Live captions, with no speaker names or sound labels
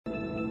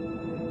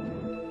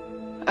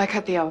I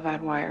cut the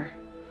LVAD wire.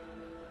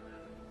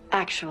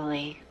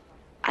 Actually,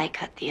 I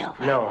cut the LVAD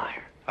wire. No,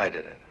 I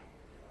did it.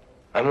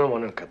 I'm the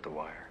one who cut the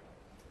wire.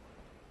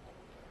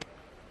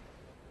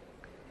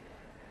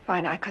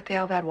 Fine, I cut the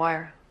LVAD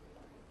wire.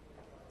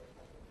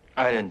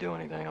 I didn't do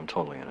anything. I'm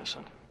totally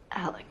innocent.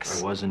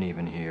 Alex. I wasn't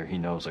even here. He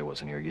knows I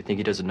wasn't here. You think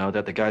he doesn't know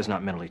that? The guy's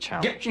not mentally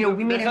challenged. You know,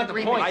 we made an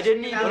agreement. I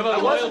didn't even.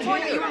 I wasn't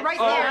here. You were right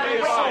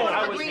there.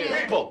 I was here.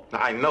 People,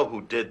 I know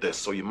who did this,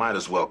 so you might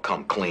as well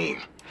come clean.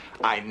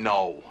 I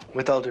know.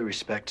 With all due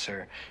respect,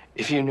 sir,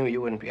 if you knew,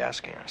 you wouldn't be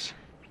asking us.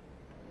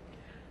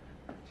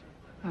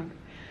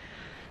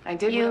 I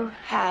did. You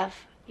have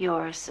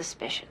your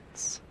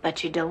suspicions,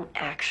 but you don't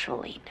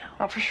actually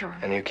know. Oh, for sure.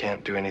 And you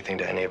can't do anything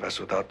to any of us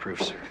without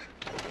proof, sir.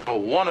 Oh,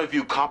 one of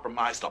you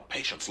compromised a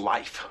patient's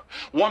life.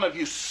 One of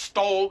you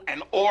stole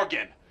an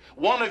organ.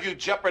 One of you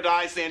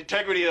jeopardized the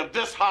integrity of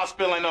this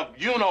hospital and of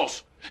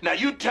UNOS. Now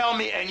you tell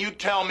me, and you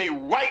tell me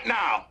right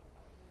now.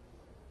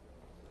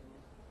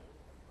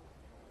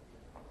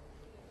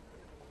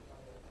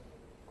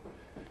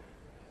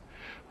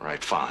 All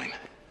right, fine.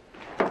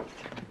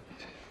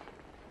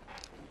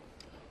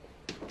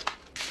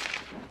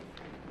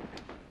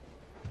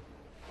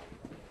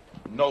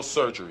 No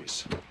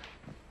surgeries.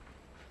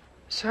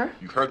 Sir?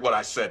 You heard what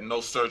I said, no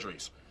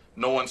surgeries.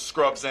 No one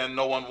scrubs in,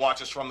 no one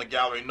watches from the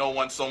gallery, no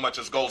one so much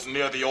as goes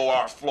near the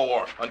OR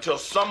floor. Until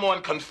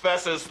someone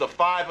confesses, the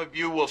 5 of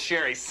you will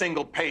share a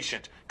single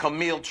patient,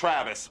 Camille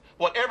Travis.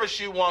 Whatever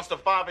she wants, the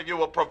 5 of you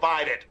will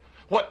provide it.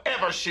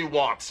 Whatever she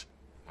wants.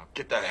 Now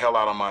get the hell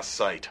out of my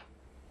sight.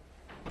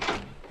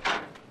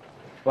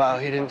 Wow,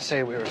 he didn't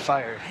say we were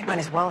fired. He might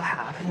as well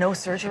have. No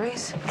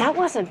surgeries? That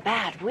wasn't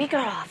bad. We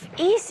got off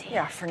easy.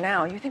 Yeah, for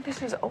now. You think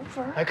this is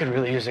over? I could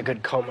really use a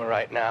good coma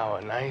right now.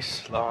 A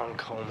nice, long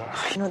coma.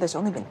 You know, there's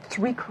only been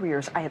 3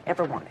 careers I have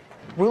ever wanted.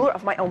 Ruler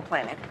of my own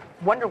planet,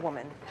 Wonder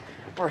Woman,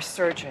 or a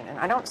surgeon. And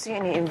I don't see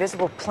any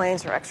invisible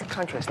planes or extra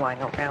countries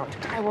lying around.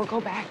 I will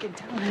go back and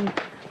tell him.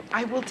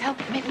 I will tell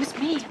him it was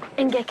me.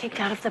 And get kicked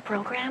out of the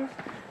program?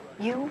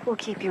 You will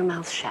keep your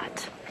mouth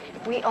shut.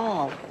 We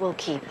all will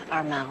keep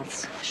our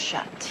mouths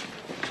shut.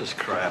 This is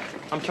crap.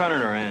 I'm turning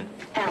her in.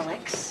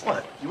 Alex.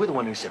 What? You were the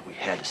one who said we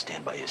had to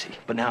stand by Izzy.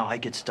 But now I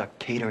get stuck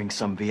catering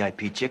some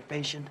VIP chick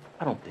patient?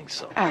 I don't think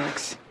so.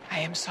 Alex, I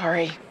am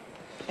sorry.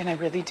 And I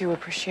really do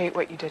appreciate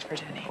what you did for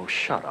Denny. Oh,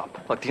 shut up.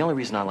 Look, the only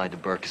reason I lied to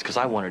Burke is because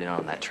I wanted in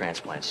on that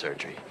transplant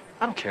surgery.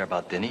 I don't care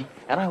about Denny,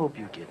 and I hope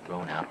you get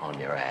thrown out on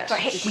your ass. But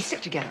hey, we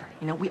stick together.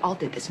 You know, we all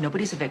did this.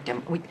 Nobody's a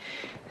victim.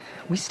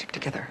 We stick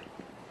together.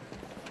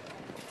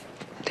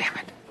 Damn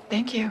it.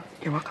 Thank you.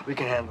 You're welcome. We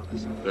can handle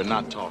this. They're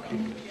not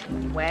talking.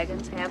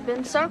 Wagons have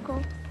been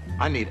circled.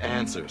 I need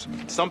answers.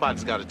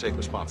 Somebody's got to take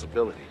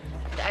responsibility.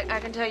 I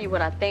can tell you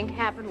what I think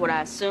happened, what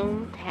I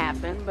assume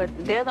happened, but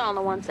they're the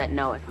only ones that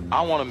know it.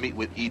 I want to meet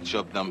with each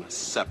of them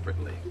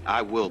separately.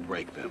 I will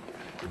break them.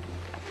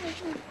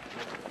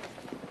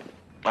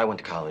 I went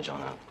to college on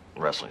a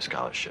wrestling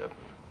scholarship.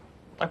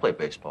 I played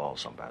baseball,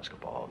 some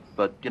basketball,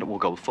 but, you know, we'll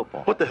go with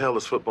football. What the hell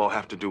does football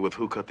have to do with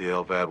who cut the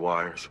LVAD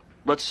wires?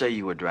 Let's say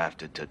you were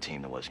drafted to a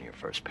team that wasn't your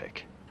first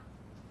pick.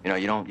 You know,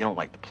 you don't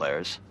like the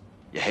players.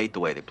 You hate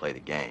the way they play the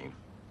game.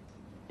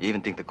 You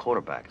even think the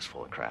quarterback is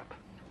full of crap.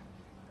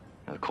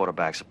 You know, the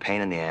quarterback's a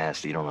pain in the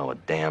ass that you don't know a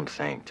damn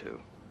thing to.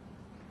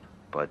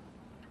 But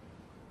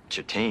it's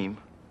your team.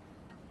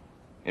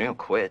 You don't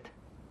quit.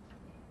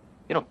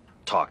 You don't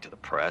talk to the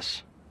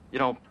press. You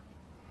don't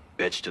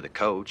bitch to the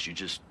coach. You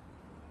just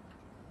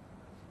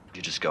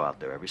go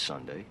out there every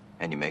Sunday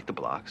and you make the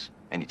blocks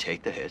and you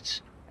take the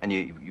hits and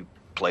you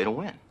play to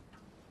win.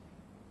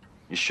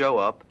 You show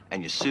up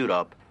and you suit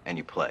up and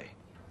you play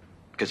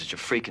because it's your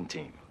freaking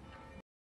team.